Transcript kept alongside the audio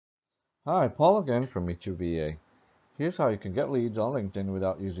Hi, Paul again from Meet Your VA. Here's how you can get leads on LinkedIn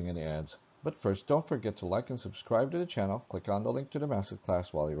without using any ads. But first, don't forget to like and subscribe to the channel. Click on the link to the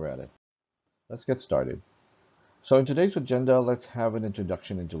masterclass while you're at it. Let's get started. So in today's agenda, let's have an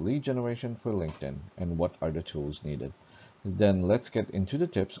introduction into lead generation for LinkedIn and what are the tools needed. Then let's get into the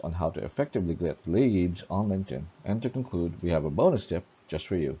tips on how to effectively get leads on LinkedIn. And to conclude, we have a bonus tip just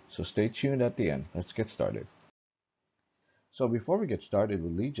for you. So stay tuned at the end. Let's get started. So before we get started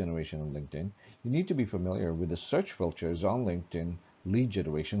with lead generation on LinkedIn, you need to be familiar with the search filters on LinkedIn lead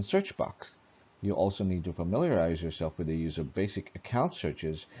generation search box. You also need to familiarize yourself with the use of basic account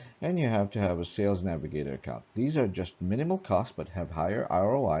searches, and you have to have a Sales Navigator account. These are just minimal cost but have higher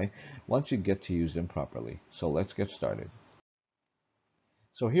ROI once you get to use them properly. So let's get started.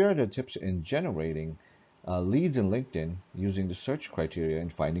 So here are the tips in generating leads in LinkedIn using the search criteria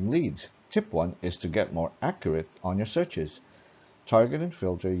and finding leads. Tip 1 is to get more accurate on your searches. Target and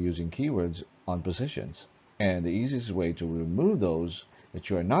filter using keywords on positions. And the easiest way to remove those that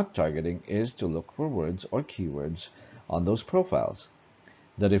you are not targeting is to look for words or keywords on those profiles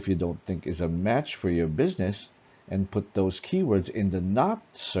that if you don't think is a match for your business and put those keywords in the not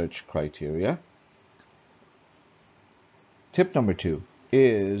search criteria. Tip number 2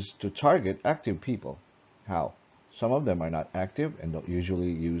 is to target active people. How? Some of them are not active and don't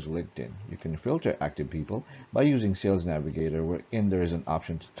usually use LinkedIn. You can filter active people by using Sales Navigator, wherein there is an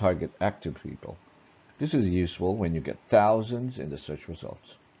option to target active people. This is useful when you get thousands in the search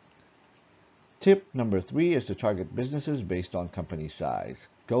results. Tip number 3 is to target businesses based on company size.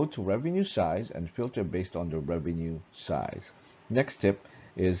 Go to revenue size and filter based on the revenue size. Next tip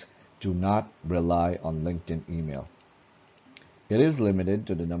is do not rely on LinkedIn email. It is limited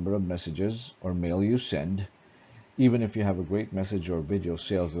to the number of messages or mail you send. Even if you have a great message or video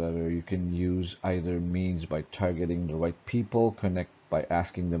sales letter, you can use either means by targeting the right people, connect by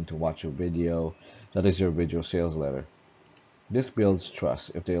asking them to watch a video. That is your video sales letter. This builds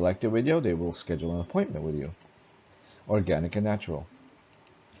trust. If they like the video, they will schedule an appointment with you. Organic and natural.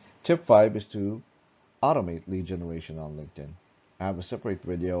 Tip 5 is to automate lead generation on LinkedIn. I have a separate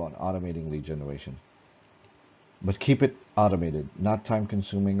video on automating lead generation. But keep it automated, not time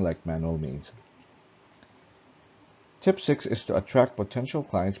consuming like manual means. Tip 6 is to attract potential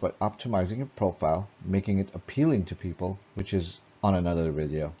clients by optimizing your profile, making it appealing to people, which is on another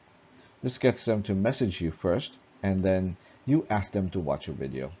video. This gets them to message you first, and then you ask them to watch your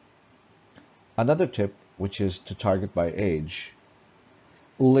video. Another tip, which is to target by age.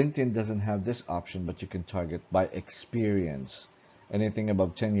 LinkedIn doesn't have this option, but you can target by experience. Anything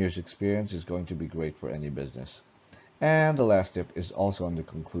above 10 years experience is going to be great for any business. And the last tip is also on the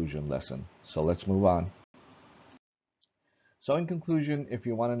conclusion lesson. So let's move on. So in conclusion, if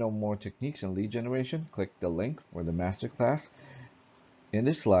you want to know more techniques in lead generation, click the link for the masterclass in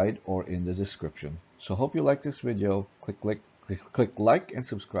this slide or in the description. So hope you like this video. Click like and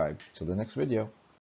subscribe. Till the next video.